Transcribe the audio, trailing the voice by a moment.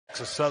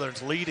Texas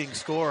Southern's leading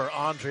scorer,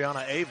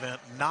 Andriana Avent,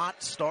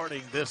 not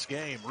starting this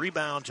game.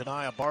 Rebound,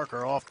 Janiah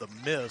Barker off the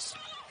miss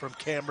from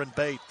Cameron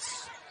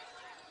Bates.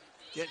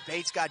 Yeah,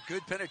 Bates got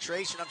good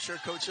penetration. I'm sure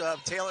Coach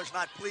Taylor's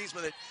not pleased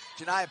with it.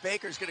 Janiah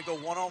Baker's going to go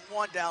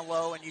one-on-one down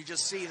low, and you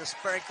just see the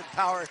strength and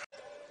power.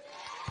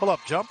 Pull-up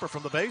jumper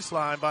from the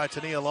baseline by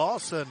Tania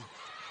Lawson.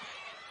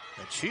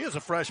 And she is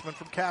a freshman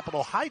from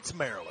Capitol Heights,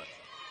 Maryland.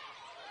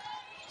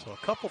 So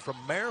a couple from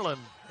Maryland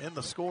in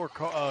the score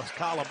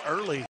column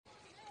early.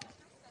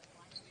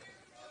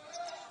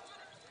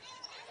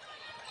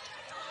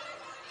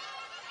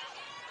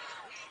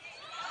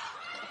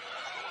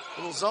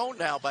 Little zone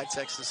now by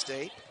Texas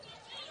State.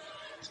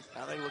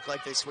 Now they look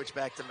like they switch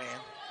back to man.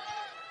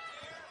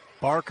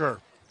 Barker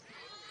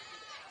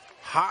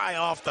high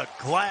off the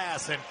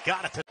glass and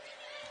got it to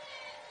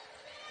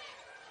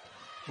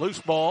loose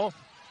ball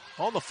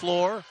on the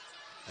floor.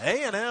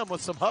 A&M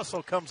with some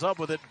hustle comes up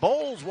with it.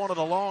 Bowles wanted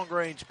a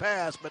long-range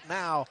pass, but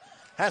now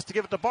has to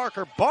give it to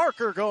Barker.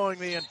 Barker going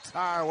the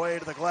entire way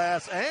to the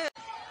glass. And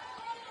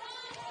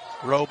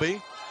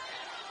Roby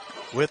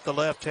with the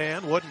left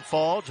hand. Wouldn't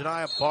fall.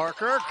 Janiah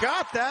Barker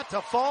got that to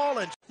fall.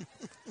 And a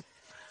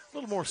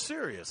little more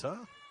serious, huh?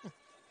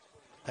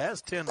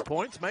 Has 10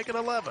 points, make it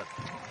 11.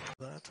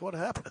 That's what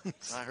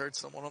happens. I heard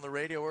someone on the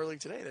radio early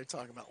today. They're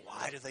talking about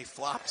why do they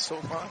flop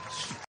so much?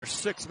 There's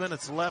 6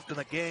 minutes left in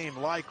the game,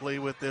 likely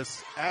with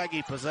this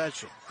Aggie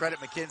possession. Credit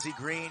Mackenzie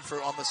Green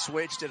for on the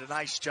switch. Did a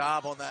nice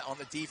job on that on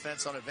the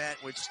defense on event,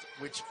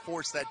 which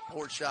forced that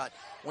poor shot.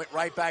 Went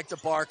right back to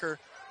Barker.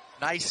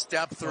 Nice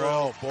step through.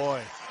 Oh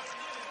boy.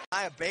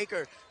 Janiah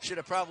Baker should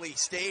have probably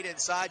stayed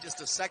inside just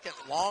a second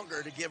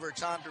longer to give her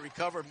time to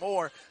recover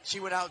more. She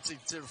went out to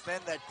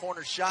defend that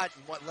corner shot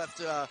and what left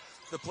the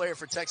player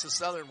for Texas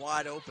Southern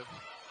wide open.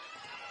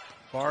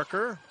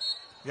 Barker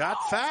got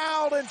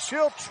fouled, and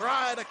she'll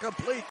try to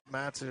complete.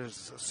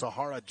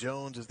 Sahara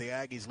Jones is the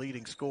Aggies'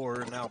 leading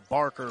scorer. Now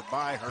Barker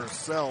by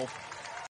herself